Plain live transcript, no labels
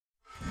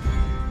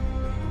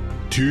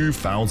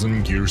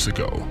2,000 years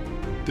ago,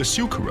 the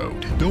Silk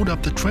Road built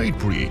up the trade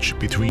bridge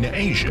between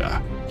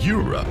Asia,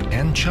 Europe,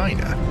 and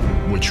China,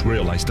 which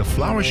realized a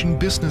flourishing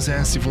business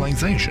and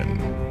civilization.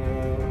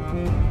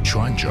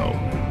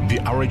 Quanzhou,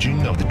 the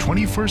origin of the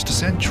 21st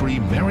century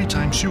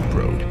maritime Silk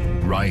Road,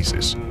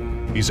 rises,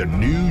 is a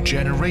new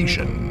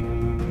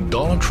generation,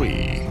 Dollar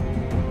Tree.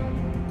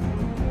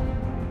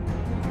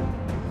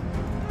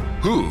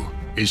 Who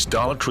is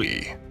Dollar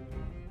Tree?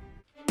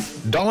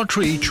 Dollar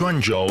Tree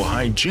Quanzhou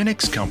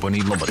Hygienics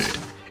Company Limited,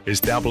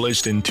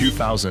 established in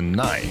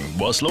 2009,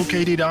 was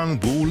located on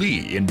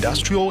Wuli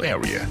Industrial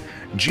Area,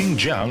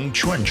 Jinjiang,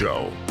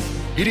 Quanzhou.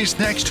 It is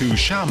next to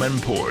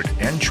Xiamen Port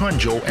and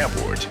Quanzhou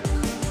Airport.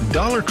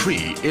 Dollar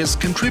Tree is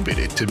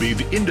contributed to be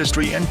the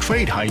industry and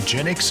trade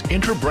hygienics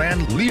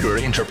interbrand leader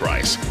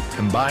enterprise,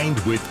 combined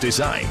with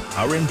design,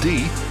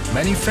 R&D,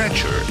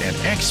 manufacture and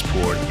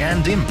export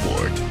and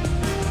import.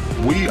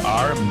 We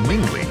are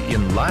mingling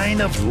in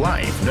line of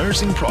life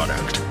nursing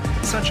product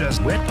such as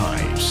wet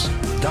pipes,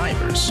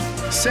 diapers,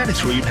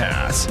 sanitary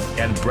pads,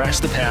 and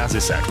breast pads,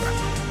 etc.,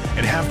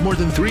 and have more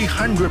than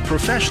 300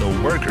 professional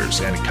workers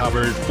and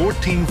covered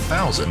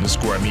 14,000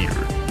 square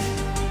meters.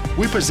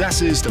 We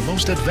possesses the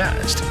most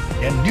advanced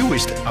and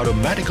newest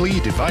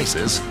automatically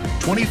devices,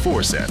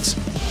 24 sets,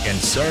 and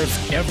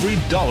serve every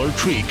Dollar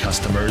Tree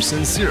customer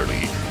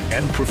sincerely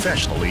and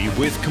professionally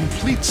with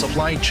complete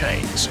supply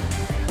chains.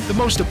 The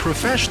most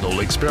professional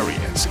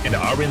experience in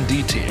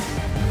R&D team,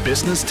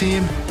 business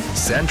team,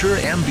 center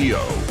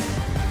MBO.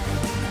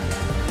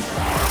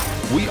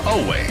 We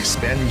always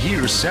spend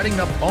years setting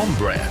up own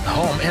brand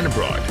home and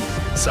abroad,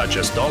 such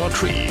as Dollar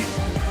Tree,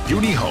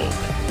 Unihome,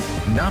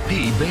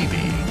 Nappy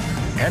Baby,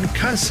 and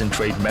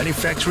concentrate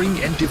manufacturing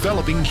and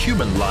developing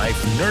human life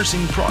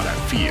nursing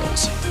product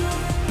fields.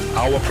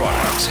 Our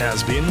products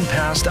has been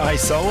passed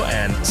ISO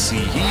and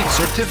CE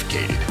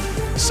certificated,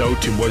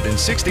 sold to more than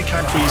 60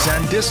 countries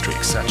and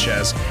districts such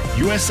as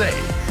USA,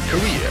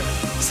 Korea,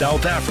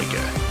 South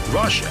Africa,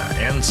 Russia,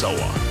 and so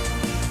on.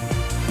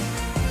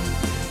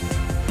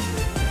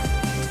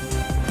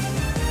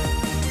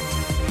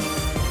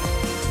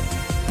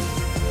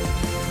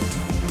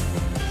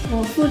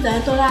 我负责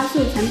多拉素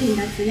产品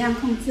的质量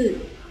控制，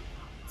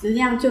质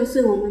量就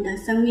是我们的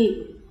生命。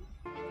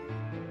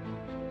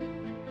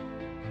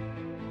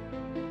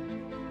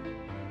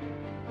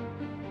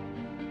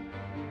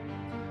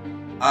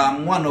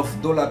I'm one of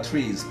Dollar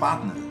Tree's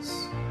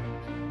partners.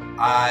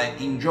 I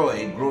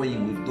enjoy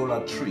growing with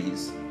Dollar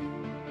Trees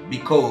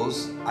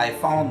because I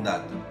found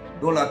that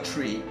Dollar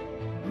Tree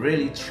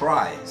really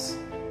tries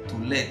to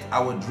let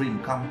our dream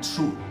come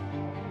true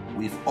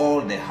with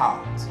all the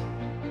heart.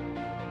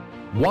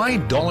 Why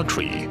Dollar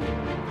Tree?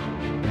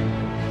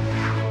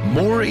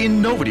 More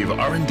innovative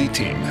R&D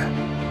team.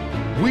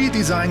 We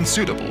design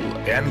suitable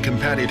and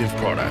competitive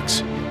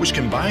products which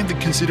combine the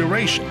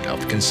consideration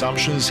of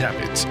consumption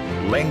habits,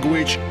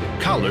 language,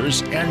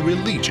 colors, and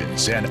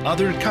religions and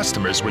other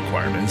customers'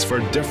 requirements for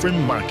different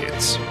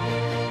markets.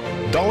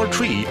 Dollar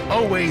Tree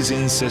always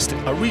insists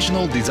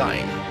original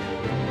design.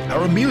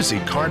 Our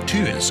music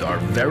cartoons are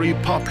very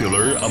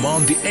popular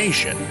among the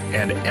Asian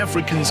and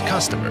African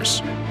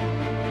customers.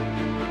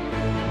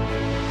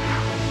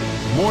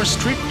 More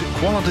strict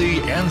quality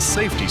and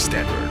safety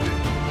standard.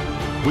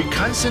 We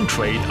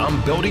concentrate on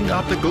building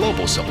up the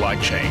global supply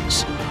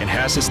chains and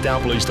has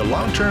established a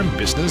long-term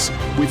business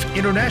with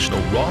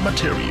international raw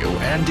material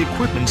and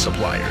equipment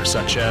suppliers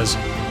such as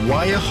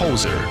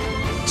Weyerhaeuser,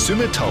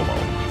 Sumitomo,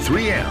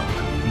 3M,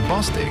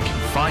 Bostik,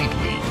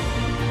 Findlay,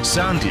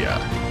 Sandia,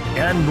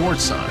 and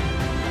Nordson.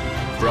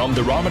 From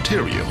the raw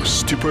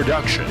materials to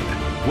production,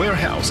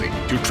 warehousing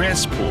to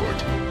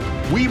transport,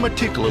 we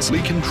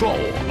meticulously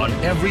control on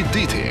every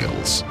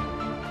details.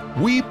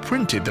 We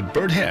printed the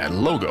bird head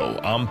logo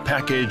on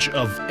package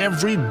of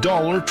every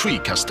Dollar Tree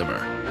customer.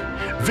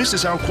 This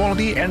is our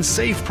quality and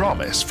safe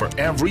promise for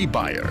every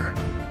buyer.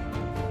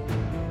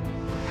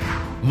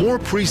 More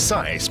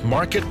precise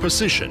market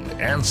position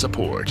and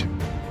support.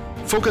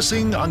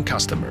 Focusing on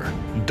customer,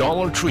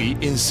 Dollar Tree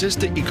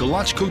insists the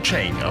ecological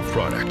chain of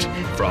product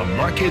from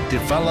market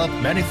develop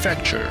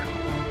manufacture.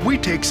 We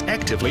take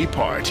actively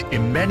part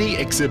in many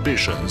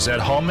exhibitions at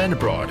home and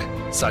abroad,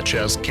 such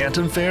as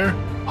Canton Fair,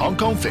 Hong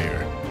Kong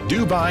Fair,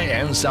 Dubai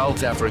and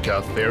South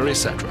Africa Fair,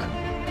 etc.,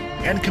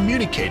 and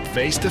communicate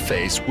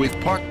face-to-face with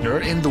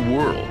partners in the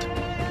world.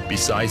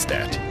 Besides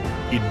that,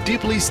 it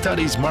deeply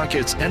studies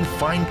markets and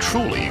finds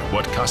truly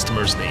what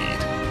customers need,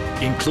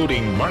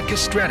 including market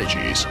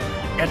strategies,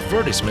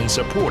 advertisement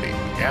supporting,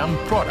 and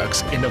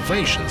products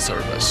innovation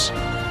service.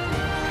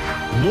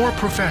 More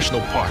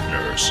professional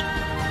partners.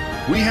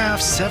 We have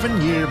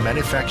 7-year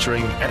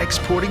manufacturing and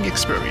exporting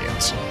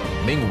experience.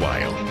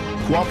 Meanwhile,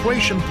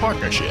 cooperation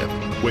partnership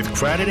with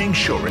Credit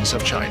Insurance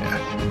of China,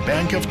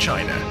 Bank of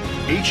China,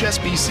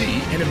 HSBC,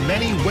 and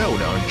many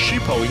well-known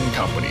shipping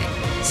companies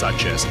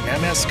such as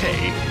MSK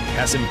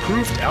has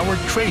improved our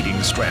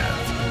trading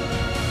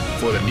strength.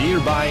 For the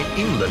nearby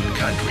inland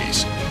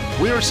countries,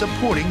 we are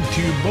supporting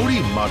to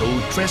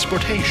multi-modal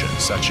transportation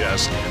such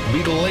as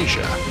Middle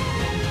Asia.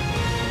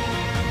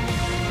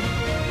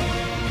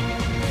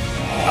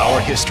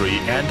 history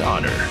and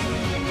honor.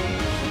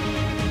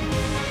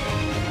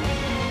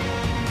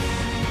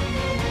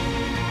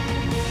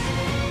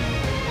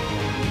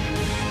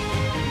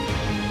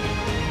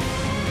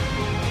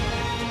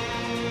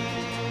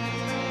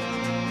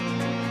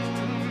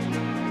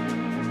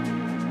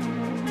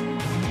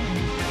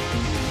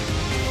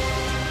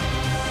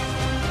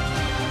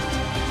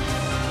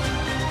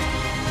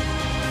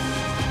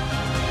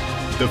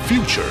 The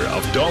future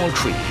of Dollar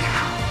Tree.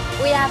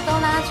 We are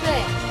Dollar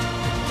Tree.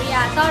 We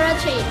are Dollar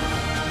Tree.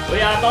 We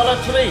are Dollar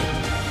Tree.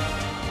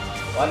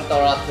 $1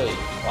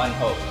 one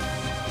hope.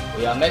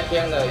 We are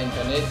making the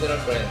international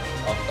brand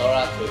of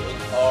Dollar Tree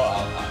with all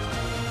our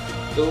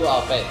heart. Do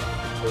our best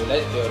to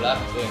let your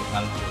life dream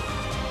come true.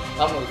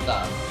 Come with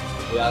us.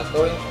 We are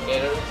going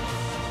together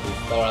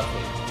with Dollar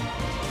Tree.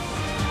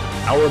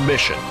 Our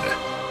mission: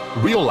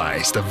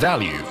 realize the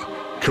value,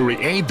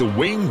 create the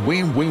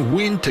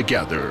win-win-win-win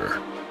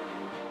together.